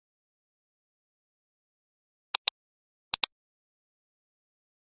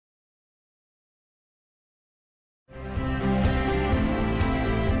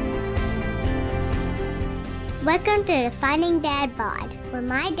Welcome to Defining Dad Bod, where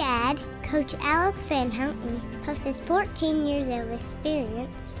my dad, Coach Alex Van Houten, posts his 14 years of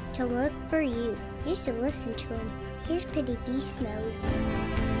experience to work for you. You should listen to him. Here's Pity Beast Mode.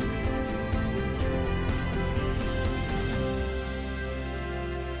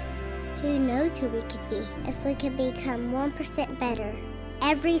 Who knows who we could be if we could become 1% better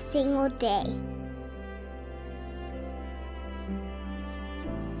every single day.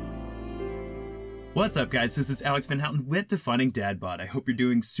 What's up, guys? This is Alex Van Houten with Defining Dad Bod. I hope you're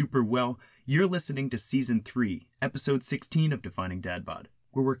doing super well. You're listening to Season 3, Episode 16 of Defining Dad Bod,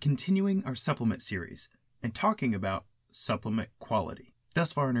 where we're continuing our supplement series and talking about supplement quality.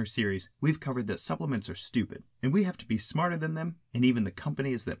 Thus far in our series, we've covered that supplements are stupid, and we have to be smarter than them and even the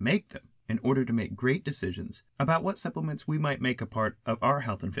companies that make them in order to make great decisions about what supplements we might make a part of our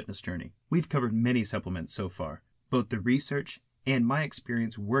health and fitness journey. We've covered many supplements so far, both the research and my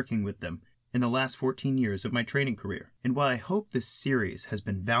experience working with them in the last 14 years of my training career. And while I hope this series has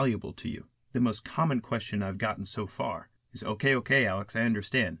been valuable to you, the most common question I've gotten so far is, okay, Alex, I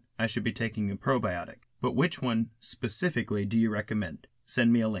understand. I should be taking a probiotic. But which one specifically do you recommend?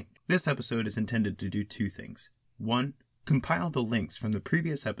 Send me a link. This episode is intended to do two things. One, compile the links from the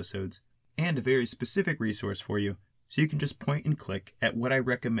previous episodes and a very specific resource for you so you can just point and click at what I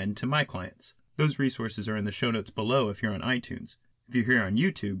recommend to my clients. Those resources are in the show notes below if you're on iTunes. If you're here on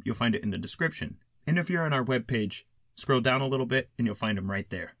YouTube, you'll find it in the description. And if you're on our webpage, scroll down a little bit and you'll find them right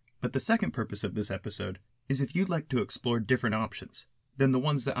there. But the second purpose of this episode is if you'd like to explore different options than the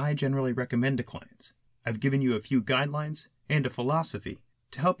ones that I generally recommend to clients. I've given you a few guidelines and a philosophy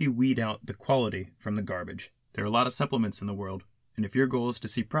to help you weed out the quality from the garbage. There are a lot of supplements in the world, and if your goal is to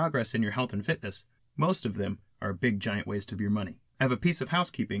see progress in your health and fitness, most of them are a big giant waste of your money. I have a piece of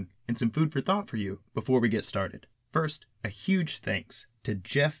housekeeping and some food for thought for you before we get started. First, a huge thanks to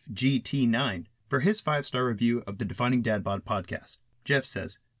Jeff GT9 for his 5-star review of the Defining Dad Bod podcast. Jeff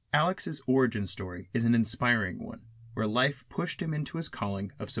says, Alex's origin story is an inspiring one, where life pushed him into his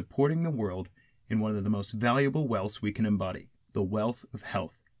calling of supporting the world in one of the most valuable wealths we can embody, the wealth of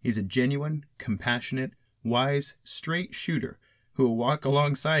health. He's a genuine, compassionate, wise, straight shooter who will walk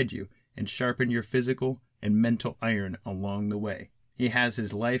alongside you and sharpen your physical and mental iron along the way. He has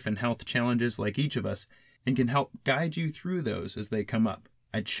his life and health challenges like each of us, and can help guide you through those as they come up.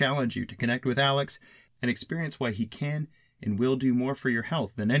 I challenge you to connect with Alex and experience why he can and will do more for your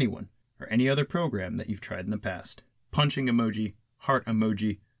health than anyone or any other program that you've tried in the past. Punching emoji, heart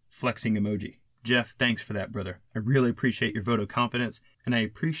emoji, flexing emoji. Jeff, thanks for that, brother. I really appreciate your vote of confidence, and I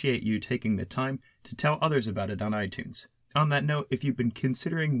appreciate you taking the time to tell others about it on iTunes. On that note, if you've been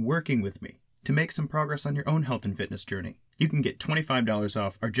considering working with me to make some progress on your own health and fitness journey, you can get $25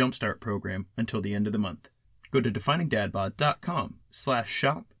 off our Jumpstart program until the end of the month. Go to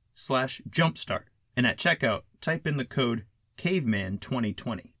definingdadbod.com/shop/jumpstart, and at checkout, type in the code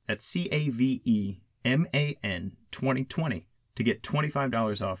CAVEMAN2020. That's CAVEMAN 2020 to get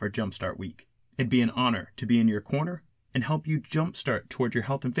 $25 off our Jumpstart week. It'd be an honor to be in your corner and help you jumpstart toward your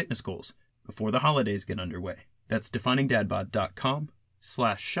health and fitness goals before the holidays get underway. That's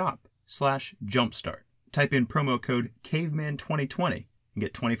definingdadbod.com/shop/jumpstart. Type in promo code CAVEMAN2020 and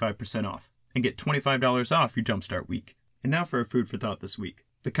get 25% off. And get $25 off your Jumpstart week. And now for a food for thought this week.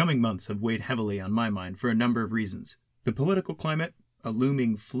 The coming months have weighed heavily on my mind for a number of reasons. The political climate, a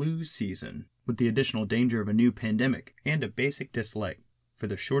looming flu season, with the additional danger of a new pandemic, and a basic dislike for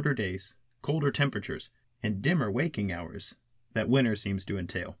the shorter days, colder temperatures, and dimmer waking hours that winter seems to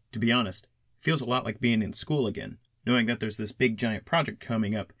entail. To be honest, it feels a lot like being in school again, knowing that there's this big giant project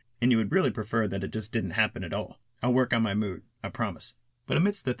coming up, and you would really prefer that it just didn't happen at all. I'll work on my mood, I promise. But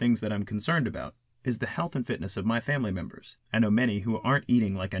amidst the things that I'm concerned about is the health and fitness of my family members. I know many who aren't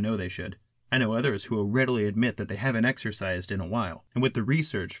eating like I know they should. I know others who will readily admit that they haven't exercised in a while. And with the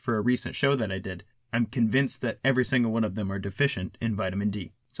research for a recent show that I did, I'm convinced that every single one of them are deficient in vitamin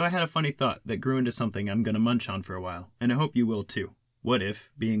D. So I had a funny thought that grew into something I'm going to munch on for a while, and I hope you will too. What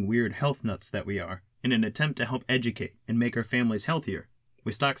if, being weird health nuts that we are, in an attempt to help educate and make our families healthier,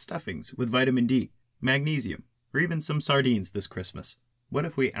 we stock stuffings with vitamin D, magnesium, or even some sardines this Christmas? What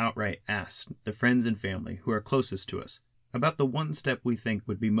if we outright asked the friends and family who are closest to us about the one step we think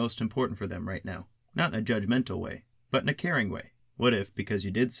would be most important for them right now? Not in a judgmental way, but in a caring way. What if, because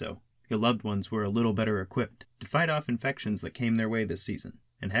you did so, your loved ones were a little better equipped to fight off infections that came their way this season?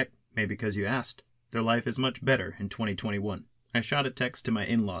 And heck, maybe because you asked, their life is much better in 2021. I shot a text to my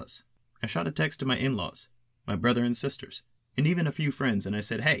in-laws, my brother and sisters, and even a few friends, and I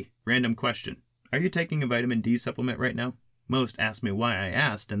said, hey, random question. Are you taking a vitamin D supplement right now? Most asked me why I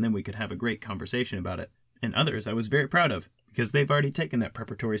asked, and then we could have a great conversation about it. And others I was very proud of, because they've already taken that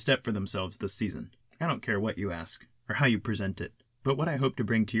preparatory step for themselves this season. I don't care what you ask or how you present it, but what I hope to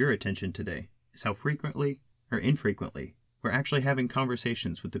bring to your attention today is how frequently or infrequently we're actually having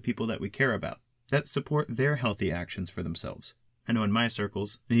conversations with the people that we care about that support their healthy actions for themselves. I know in my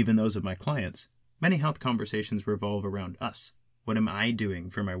circles, and even those of my clients, many health conversations revolve around us. What am I doing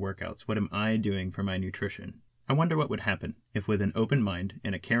for my workouts? What am I doing for my nutrition? I wonder what would happen if, with an open mind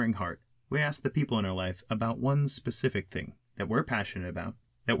and a caring heart, we asked the people in our life about one specific thing that we're passionate about,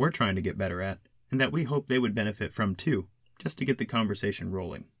 that we're trying to get better at, and that we hope they would benefit from too, just to get the conversation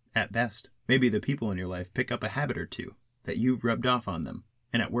rolling. At best, maybe the people in your life pick up a habit or two that you've rubbed off on them,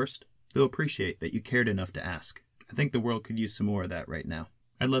 and at worst, they'll appreciate that you cared enough to ask. I think the world could use some more of that right now.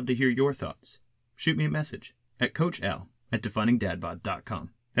 I'd love to hear your thoughts. Shoot me a message at coachal@definingdadbod.com.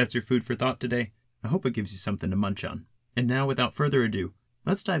 That's your food for thought today. I hope it gives you something to munch on. And now, without further ado,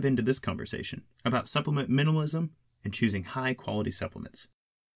 let's dive into this conversation about supplement minimalism and choosing high-quality supplements.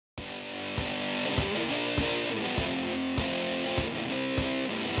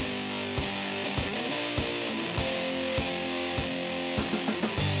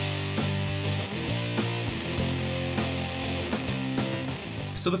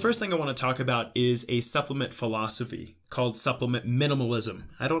 So the first thing I want to talk about is a supplement philosophy called supplement minimalism.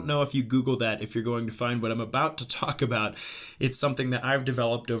 I don't know if you Google that if you're going to find what I'm about to talk about. It's something that I've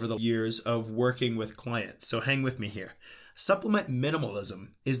developed over the years of working with clients. So hang with me here. Supplement minimalism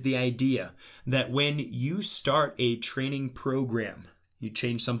is the idea that when you start a training program, you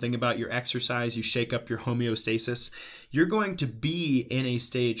change something about your exercise, you shake up your homeostasis, you're going to be in a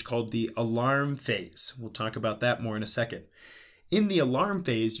stage called the alarm phase. We'll talk about that more in a second. In the alarm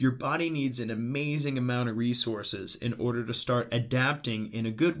phase, your body needs an amazing amount of resources in order to start adapting in a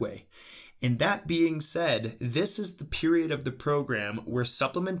good way. And that being said, this is the period of the program where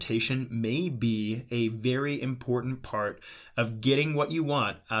supplementation may be a very important part of getting what you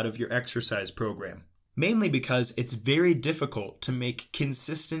want out of your exercise program. Mainly because it's very difficult to make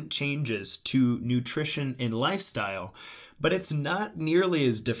consistent changes to nutrition and lifestyle, but it's not nearly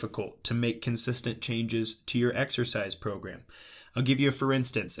as difficult to make consistent changes to your exercise program. I'll give you a for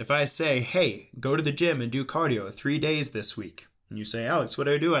instance. If I say, hey, go to the gym and do cardio 3 days this week, and you say, Alex, what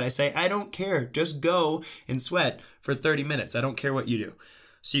do I do? And I say, I don't care. Just go and sweat for 30 minutes. I don't care what you do.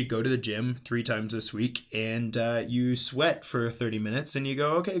 So you go to the gym 3 times this week and you sweat for 30 minutes and you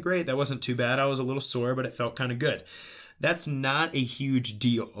go, okay, great. That wasn't too bad. I was a little sore, but it felt kind of good. That's not a huge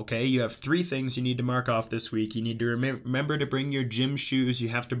deal, okay? You have 3 things you need to mark off this week. You need to remember to bring your gym shoes. You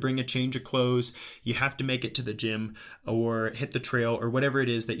have to bring a change of clothes. You have to make it to the gym or hit the trail or whatever it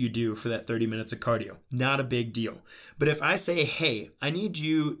is that you do for that 30 minutes of cardio. Not a big deal. But if I say, hey, I need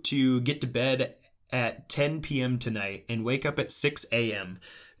you to get to bed at 10 p.m. tonight and wake up at 6 a.m.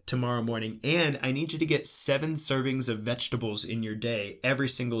 tomorrow morning, and I need you to get 7 servings of vegetables in your day every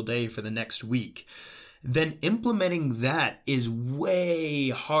single day for the next week, then implementing that is way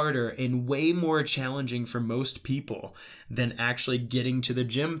harder and way more challenging for most people than actually getting to the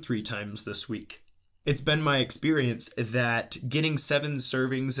gym 3 times this week. It's been my experience that getting 7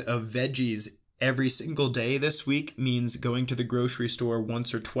 servings of veggies every single day this week means going to the grocery store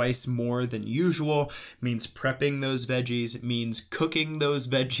once or twice more than usual, means prepping those veggies, means cooking those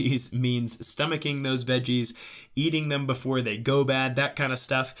veggies, means stomaching those veggies, eating them before they go bad, that kind of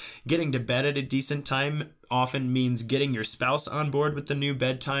stuff. Getting to bed at a decent time often means getting your spouse on board with the new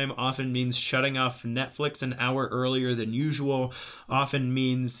bedtime, often means shutting off Netflix an hour earlier than usual, often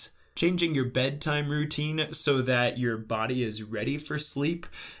means changing your bedtime routine so that your body is ready for sleep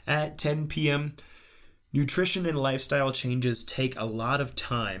at 10 p.m. Nutrition and lifestyle changes take a lot of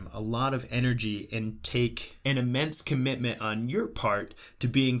time, a lot of energy, and take an immense commitment on your part to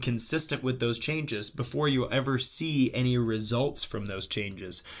being consistent with those changes before you ever see any results from those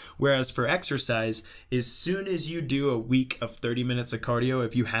changes. Whereas for exercise, as soon as you do a week of 30 minutes of cardio,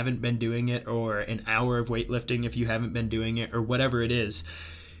 if you haven't been doing it, or an hour of weightlifting if you haven't been doing it, or whatever it is,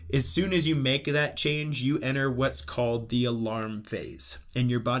 as soon as you make that change, you enter what's called the alarm phase, and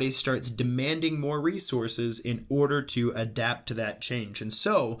your body starts demanding more resources in order to adapt to that change. And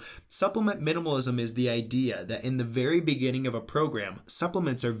so, supplement minimalism is the idea that in the very beginning of a program,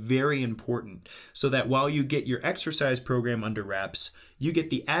 supplements are very important so that while you get your exercise program under wraps, you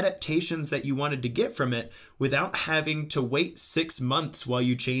get the adaptations that you wanted to get from it without having to wait 6 months while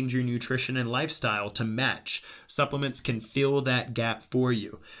you change your nutrition and lifestyle to match. Supplements can fill that gap for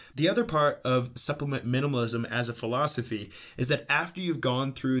you. The other part of supplement minimalism as a philosophy is that after you've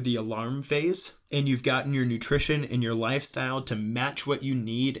gone through the alarm phase and you've gotten your nutrition and your lifestyle to match what you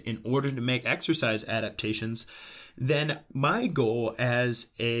need in order to make exercise adaptations, then my goal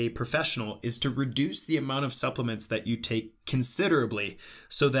as a professional is to reduce the amount of supplements that you take considerably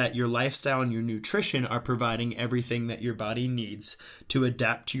so that your lifestyle and your nutrition are providing everything that your body needs to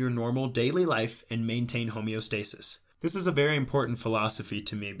adapt to your normal daily life and maintain homeostasis. This is a very important philosophy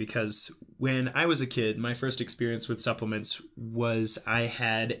to me because when I was a kid, my first experience with supplements was I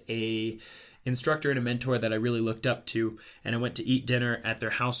had a instructor and a mentor that I really looked up to, and I went to eat dinner at their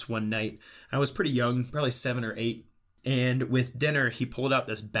house one night. I was pretty young, probably 7 or 8. And with dinner, he pulled out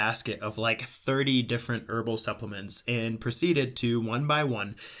this basket of like 30 different herbal supplements and proceeded to, one by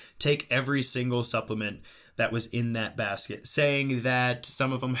one, take every single supplement that was in that basket, saying that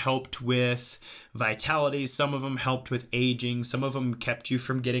some of them helped with vitality, some of them helped with aging, some of them kept you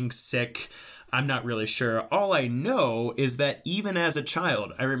from getting sick. I'm not really sure. All I know is that even as a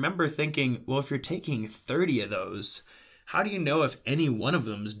child, I remember thinking, well, if you're taking 30 of those, how do you know if any one of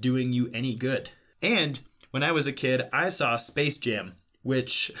them is doing you any good? And when I was a kid, I saw Space Jam,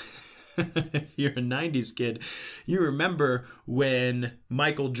 which, if you're a 90s kid, you remember when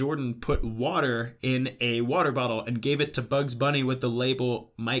Michael Jordan put water in a water bottle and gave it to Bugs Bunny with the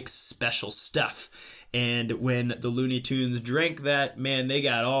label Mike's Special Stuff. And when the Looney Tunes drank that, man, they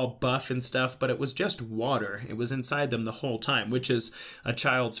got all buff and stuff, but it was just water. It was inside them the whole time, which is a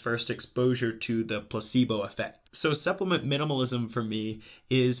child's first exposure to the placebo effect. So supplement minimalism for me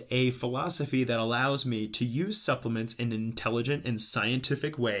is a philosophy that allows me to use supplements in an intelligent and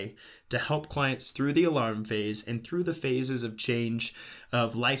scientific way to help clients through the alarm phase and through the phases of change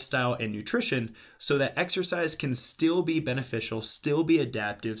of lifestyle and nutrition so that exercise can still be beneficial, still be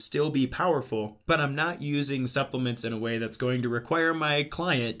adaptive, still be powerful, but I'm not using supplements in a way that's going to require my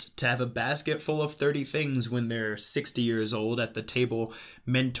client to have a basket full of 30 things when they're 60 years old at the table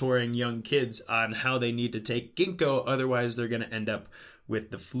mentoring young kids on how they need to take ginkgo, otherwise they're going to end up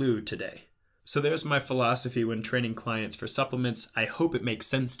with the flu today. So there's my philosophy when training clients for supplements. I hope it makes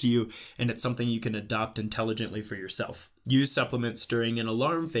sense to you and it's something you can adopt intelligently for yourself. Use supplements during an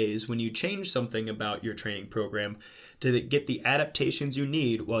alarm phase when you change something about your training program to get the adaptations you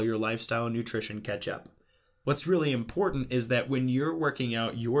need while your lifestyle and nutrition catch up. What's really important is that when you're working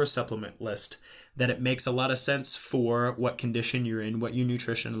out your supplement list, that it makes a lot of sense for what condition you're in, what your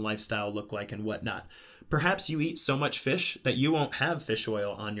nutrition and lifestyle look like and whatnot. Perhaps you eat so much fish that you won't have fish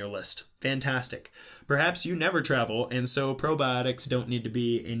oil on your list. Fantastic. Perhaps you never travel and so probiotics don't need to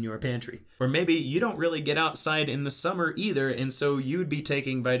be in your pantry. Or maybe you don't really get outside in the summer either and so you'd be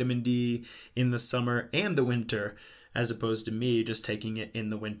taking vitamin D in the summer and the winter as opposed to me just taking it in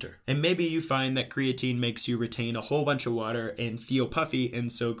the winter. And maybe you find that creatine makes you retain a whole bunch of water and feel puffy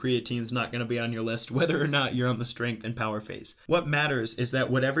and so creatine's not going to be on your list whether or not you're on the strength and power phase. What matters is that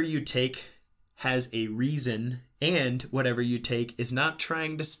whatever you take has a reason, and whatever you take is not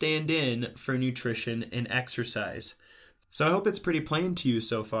trying to stand in for nutrition and exercise. So I hope it's pretty plain to you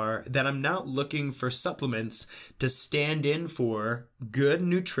so far that I'm not looking for supplements to stand in for good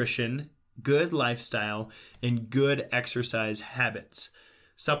nutrition, good lifestyle, and good exercise habits.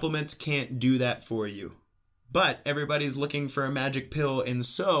 Supplements can't do that for you. But everybody's looking for a magic pill, and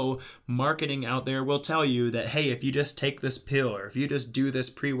so marketing out there will tell you that, hey, if you just take this pill, or if you just do this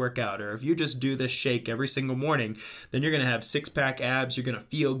pre-workout, or if you just do this shake every single morning, then you're going to have six-pack abs, you're going to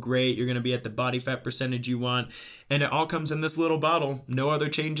feel great, you're going to be at the body fat percentage you want, and it all comes in this little bottle, no other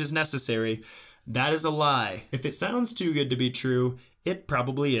changes necessary. That is a lie. If it sounds too good to be true, it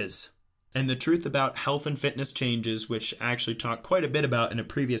probably is. And the truth about health and fitness changes, which I actually talked quite a bit about in a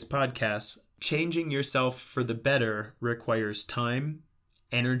previous podcast, changing yourself for the better requires time,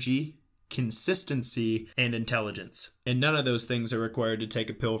 energy, consistency, and intelligence. And none of those things are required to take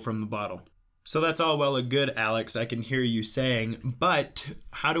a pill from the bottle. So that's all well and good, Alex, I can hear you saying, but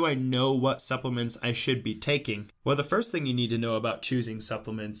how do I know what supplements I should be taking? Well, the first thing you need to know about choosing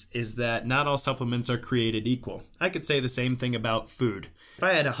supplements is that not all supplements are created equal. I could say the same thing about food. If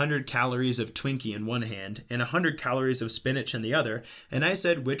I had 100 calories of Twinkie in one hand and 100 calories of spinach in the other, and I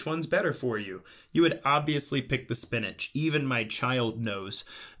said, which one's better for you? You would obviously pick the spinach. Even my child knows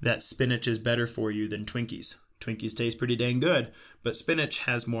that spinach is better for you than Twinkies. Twinkies taste pretty dang good, but spinach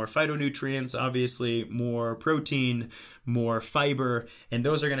has more phytonutrients, obviously, more protein, more fiber, and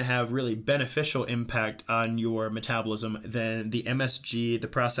those are going to have really beneficial impact on your metabolism than the MSG, the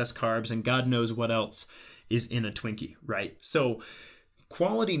processed carbs, and God knows what else is in a Twinkie, right? So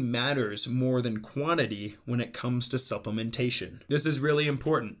quality matters more than quantity when it comes to supplementation. This is really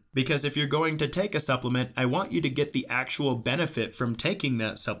important because if you're going to take a supplement, I want you to get the actual benefit from taking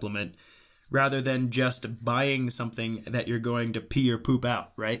that supplement rather than just buying something that you're going to pee or poop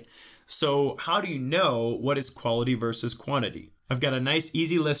out, right? So how do you know what is quality versus quantity? I've got a nice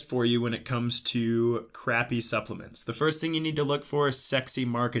easy list for you when it comes to crappy supplements. The first thing you need to look for is sexy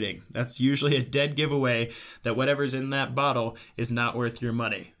marketing. That's usually a dead giveaway that whatever's in that bottle is not worth your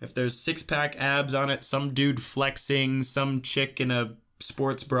money. If there's six-pack abs on it, some dude flexing, some chick in a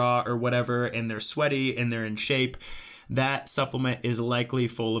sports bra or whatever, and they're sweaty and they're in shape, that supplement is likely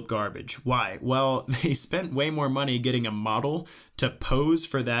full of garbage. Why? Well, they spent way more money getting a model to pose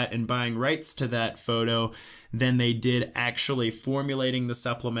for that and buying rights to that photo than they did actually formulating the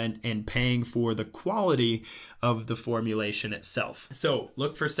supplement and paying for the quality of the formulation itself. So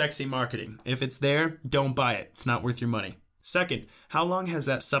look for sexy marketing. If it's there, don't buy it. It's not worth your money. Second, how long has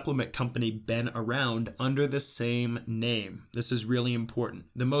that supplement company been around under the same name? This is really important.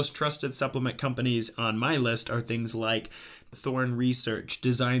 The most trusted supplement companies on my list are things like Thorne Research,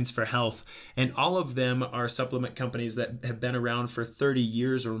 Designs for Health, and all of them are supplement companies that have been around for 30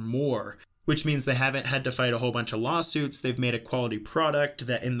 years or more, which means they haven't had to fight a whole bunch of lawsuits. They've made a quality product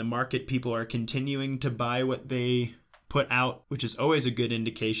that in the market people are continuing to buy what they put out, which is always a good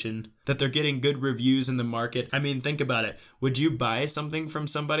indication that they're getting good reviews in the market. I mean, think about it. Would you buy something from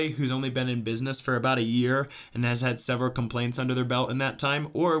somebody who's only been in business for about a year and has had several complaints under their belt in that time?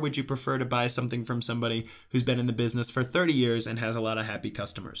 Or would you prefer to buy something from somebody who's been in the business for 30 years and has a lot of happy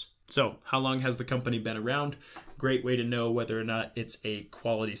customers? So, how long has the company been around? Great way to know whether or not it's a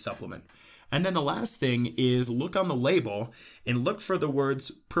quality supplement. And then the last thing is look on the label and look for the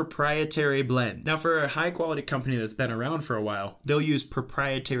words proprietary blend. Now, for a high quality company that's been around for a while, they'll use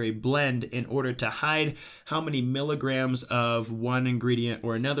proprietary blend in order to hide how many milligrams of one ingredient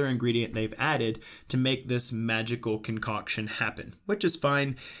or another ingredient they've added to make this magical concoction happen, which is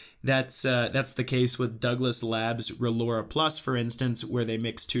fine. That's the case with Douglas Labs Relora Plus, for instance, where they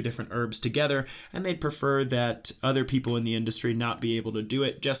mix two different herbs together, and they'd prefer that other people in the industry not be able to do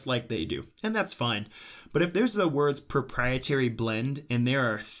it just like they do. And that's fine. But if there's the words proprietary blend and there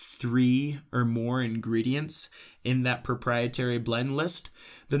are 3 or more ingredients in that proprietary blend list,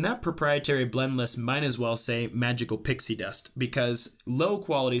 then that proprietary blend list might as well say magical pixie dust, because low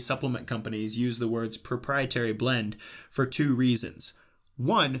quality supplement companies use the words proprietary blend for 2 reasons.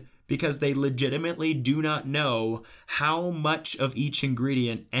 One, because they legitimately do not know how much of each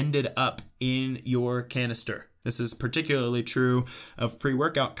ingredient ended up in your canister. This is particularly true of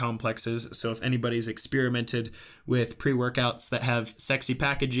pre-workout complexes. So if anybody's experimented with pre-workouts that have sexy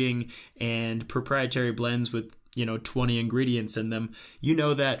packaging and proprietary blends with 20 ingredients in them, you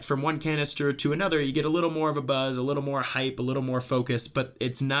know that from one canister to another, you get a little more of a buzz, a little more hype, a little more focus, but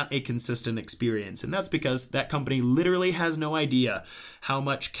it's not a consistent experience. And that's because that company literally has no idea how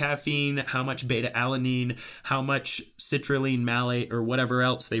much caffeine, how much beta-alanine, how much citrulline malate, or whatever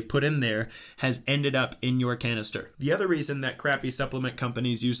else they've put in there has ended up in your canister. The other reason that crappy supplement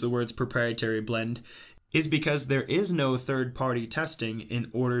companies use the words proprietary blend is because there is no third-party testing in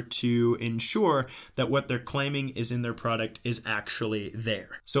order to ensure that what they're claiming is in their product is actually there.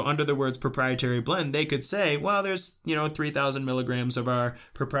 So under the words proprietary blend, they could say, well, there's, 3,000 milligrams of our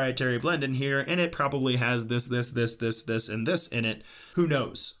proprietary blend in here, and it probably has this, and this in it. Who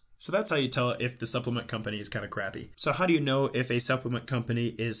knows? So that's how you tell if the supplement company is kind of crappy. So how do you know if a supplement company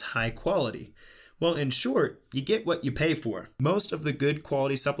is high quality? Well, in short, you get what you pay for. Most of the good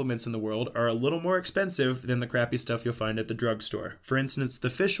quality supplements in the world are a little more expensive than the crappy stuff you'll find at the drugstore. For instance,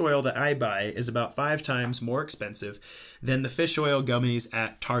 the fish oil that I buy is about 5 times more expensive than the fish oil gummies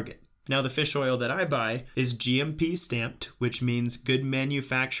at Target. Now, the fish oil that I buy is GMP stamped, which means good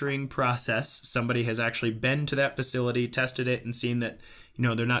manufacturing process. Somebody has actually been to that facility, tested it, and seen that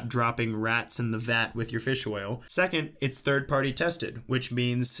they're not dropping rats in the vat with your fish oil. Second, it's third-party tested, which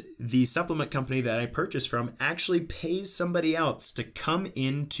means the supplement company that I purchase from actually pays somebody else to come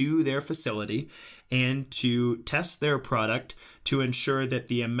into their facility and to test their product to ensure that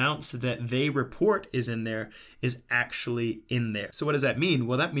the amounts that they report is in there is actually in there. So what does that mean?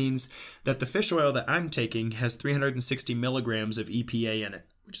 Well, that means that the fish oil that I'm taking has 360 milligrams of EPA in it,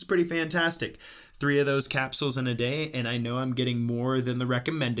 which is pretty fantastic. 3 of those capsules in a day, and I know I'm getting more than the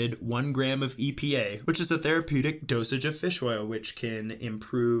recommended 1 gram of EPA, which is a therapeutic dosage of fish oil, which can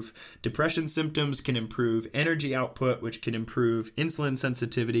improve depression symptoms, can improve energy output, which can improve insulin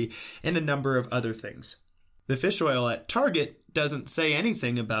sensitivity, and a number of other things. The fish oil at Target doesn't say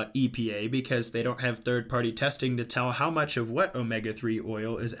anything about EPA because they don't have third-party testing to tell how much of what omega-3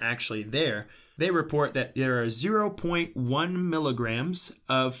 oil is actually there. They report that there are 0.1 milligrams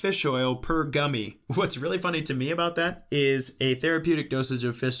of fish oil per gummy. What's really funny to me about that is a therapeutic dosage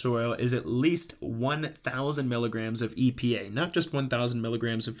of fish oil is at least 1,000 milligrams of EPA. Not just 1,000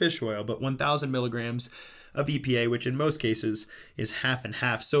 milligrams of fish oil, but 1,000 milligrams of EPA, which in most cases is half and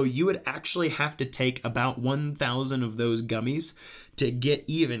half. So you would actually have to take about 1,000 of those gummies to get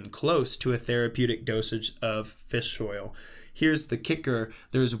even close to a therapeutic dosage of fish oil. Here's the kicker.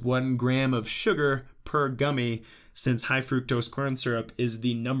 There's 1 gram of sugar per gummy, since high fructose corn syrup is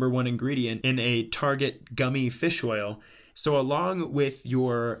the #1 ingredient in a target gummy fish oil. So along with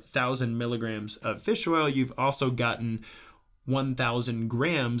your 1,000 milligrams of fish oil, you've also gotten 1,000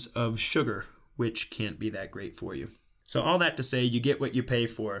 grams of sugar, which can't be that great for you. So all that to say, you get what you pay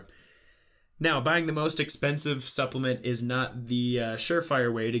for. Now, buying the most expensive supplement is not the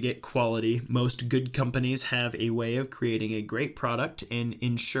surefire way to get quality. Most good companies have a way of creating a great product and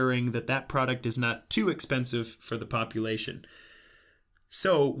ensuring that that product is not too expensive for the population.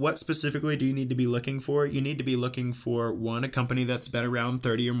 So what specifically do you need to be looking for? You need to be looking for, 1, a company that's been around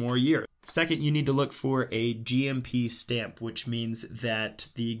 30 or more years. Second, you need to look for a GMP stamp, which means that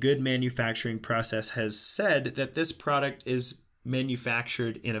the good manufacturing process has said that this product is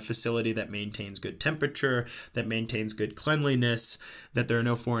manufactured in a facility that maintains good temperature, that maintains good cleanliness, that there are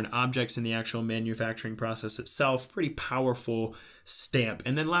no foreign objects in the actual manufacturing process itself. Pretty powerful stamp.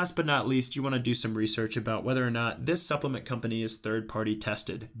 And then last but not least, you want to do some research about whether or not this supplement company is third-party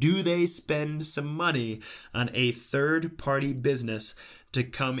tested. Do they spend some money on a third-party business to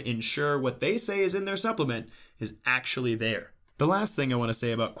come ensure what they say is in their supplement is actually there? The last thing I want to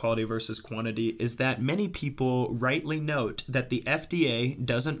say about quality versus quantity is that many people rightly note that the FDA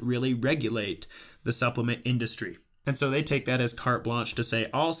doesn't really regulate the supplement industry. And so they take that as carte blanche to say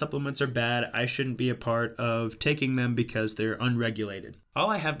all supplements are bad, I shouldn't be a part of taking them because they're unregulated.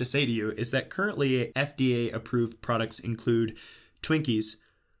 All I have to say to you is that currently FDA-approved products include Twinkies,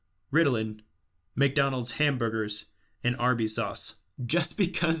 Ritalin, McDonald's hamburgers, and Arby's sauce. Just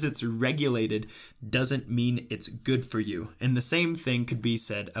because it's regulated doesn't mean it's good for you. And the same thing could be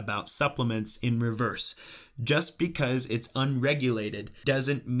said about supplements in reverse. Just because it's unregulated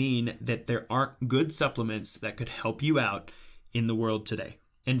doesn't mean that there aren't good supplements that could help you out in the world today.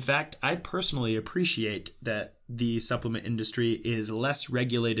 In fact, I personally appreciate that the supplement industry is less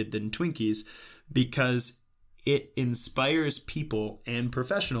regulated than Twinkies because it inspires people and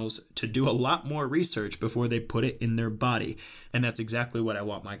professionals to do a lot more research before they put it in their body. And that's exactly what I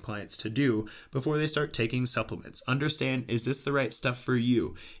want my clients to do before they start taking supplements. Understand, is this the right stuff for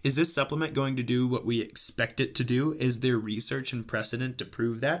you? Is this supplement going to do what we expect it to do? Is there research and precedent to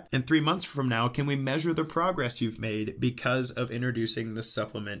prove that? And 3 months from now, can we measure the progress you've made because of introducing this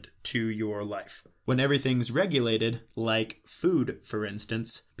supplement to your life? When everything's regulated, like food, for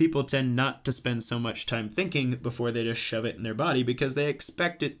instance, people tend not to spend so much time thinking before they just shove it in their body because they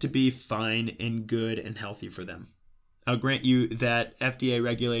expect it to be fine and good and healthy for them. I'll grant you that FDA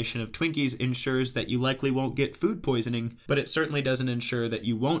regulation of Twinkies ensures that you likely won't get food poisoning, but it certainly doesn't ensure that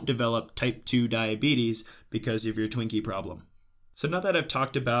you won't develop type 2 diabetes because of your Twinkie problem. So now that I've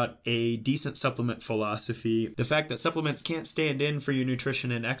talked about a decent supplement philosophy, the fact that supplements can't stand in for your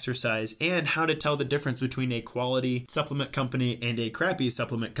nutrition and exercise, and how to tell the difference between a quality supplement company and a crappy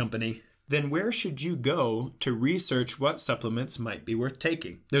supplement company, then where should you go to research what supplements might be worth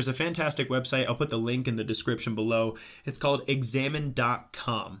taking? There's a fantastic website. I'll put the link in the description below. It's called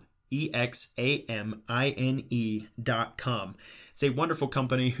examine.com. EXAMINE.com. It's a wonderful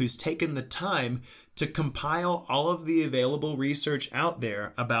company who's taken the time to compile all of the available research out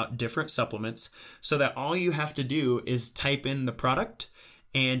there about different supplements so that all you have to do is type in the product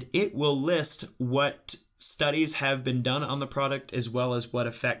and it will list what studies have been done on the product as well as what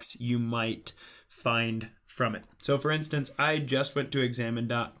effects you might find from it. So for instance, I just went to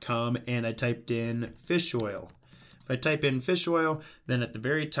examine.com and I typed in fish oil. If I type in fish oil, then at the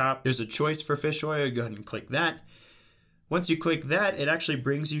very top, there's a choice for fish oil. Go ahead and click that. Once you click that, it actually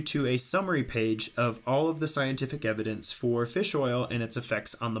brings you to a summary page of all of the scientific evidence for fish oil and its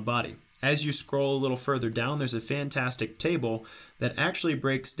effects on the body. As you scroll a little further down, there's a fantastic table that actually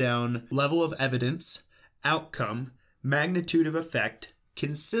breaks down level of evidence, outcome, magnitude of effect,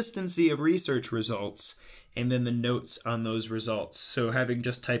 consistency of research results, and then the notes on those results. So having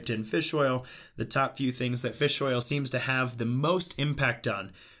just typed in fish oil, the top few things that fish oil seems to have the most impact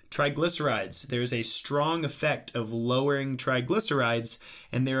on. Triglycerides. There's a strong effect of lowering triglycerides,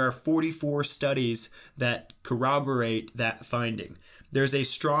 and there are 44 studies that corroborate that finding. There's a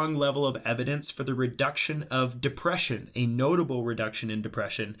strong level of evidence for the reduction of depression, a notable reduction in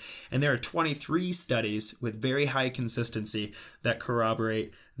depression, and there are 23 studies with very high consistency that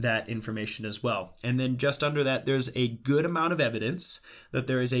corroborate that information as well. And then just under that, there's a good amount of evidence that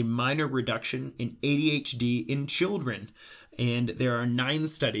there is a minor reduction in ADHD in children. And there are 9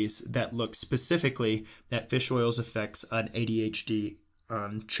 studies that look specifically at fish oil's effects on ADHD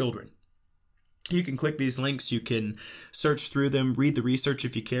on children. You can click these links, you can search through them, read the research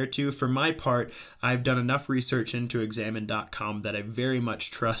if you care to. For my part, I've done enough research into examine.com that I very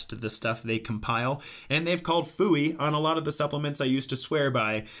much trust the stuff they compile, and they've called phooey on a lot of the supplements I used to swear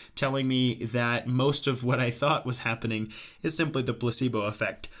by, telling me that most of what I thought was happening is simply the placebo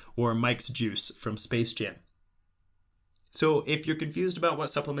effect, or Mike's juice from Space Jam. So if you're confused about what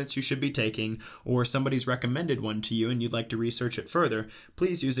supplements you should be taking, or somebody's recommended one to you and you'd like to research it further,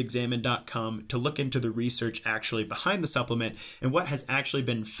 please use examine.com to look into the research actually behind the supplement and what has actually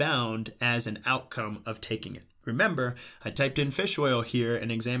been found as an outcome of taking it. Remember, I typed in fish oil here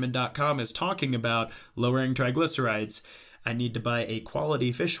and examine.com is talking about lowering triglycerides. I need to buy a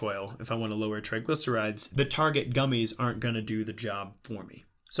quality fish oil if I want to lower triglycerides. The Target gummies aren't going to do the job for me.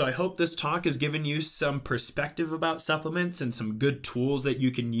 So I hope this talk has given you some perspective about supplements and some good tools that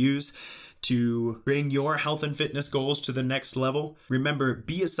you can use to bring your health and fitness goals to the next level. Remember,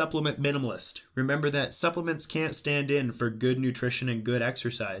 be a supplement minimalist. Remember that supplements can't stand in for good nutrition and good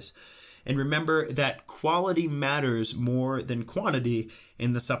exercise. And remember that quality matters more than quantity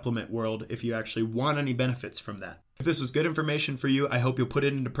in the supplement world if you actually want any benefits from that. If this was good information for you, I hope you'll put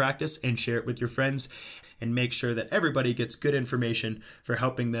it into practice and share it with your friends and make sure that everybody gets good information for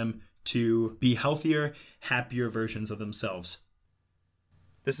helping them to be healthier, happier versions of themselves.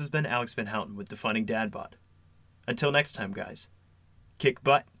 This has been Alex Van Houten with Defining Dad Bod. Until next time, guys, kick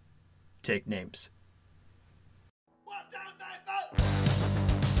butt, take names.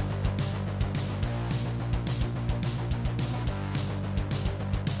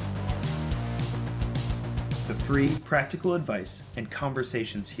 The free practical advice and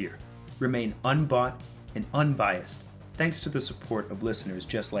conversations here remain unbought and unbiased thanks to the support of listeners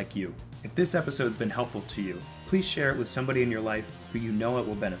just like you. If this episode's been helpful to you, please share it with somebody in your life who you know it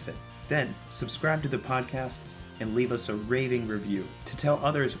will benefit. Then subscribe to the podcast and leave us a raving review to tell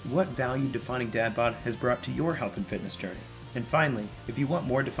others what value Defining Dad Bod has brought to your health and fitness journey. And finally, if you want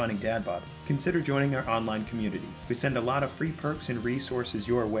more Defining Dad Bod, consider joining our online community. We send a lot of free perks and resources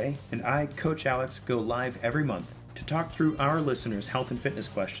your way, and I, Coach Alex, go live every month to talk through our listeners' health and fitness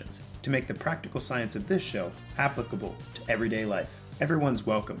questions to make the practical science of this show applicable to everyday life. Everyone's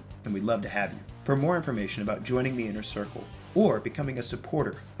welcome, and we'd love to have you. For more information about joining the Inner Circle or becoming a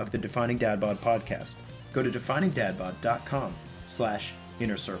supporter of the Defining Dad Bod podcast, go to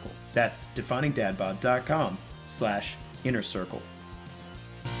definingdadbod.com/inner circle. That's definingdadbod.com/inner circle.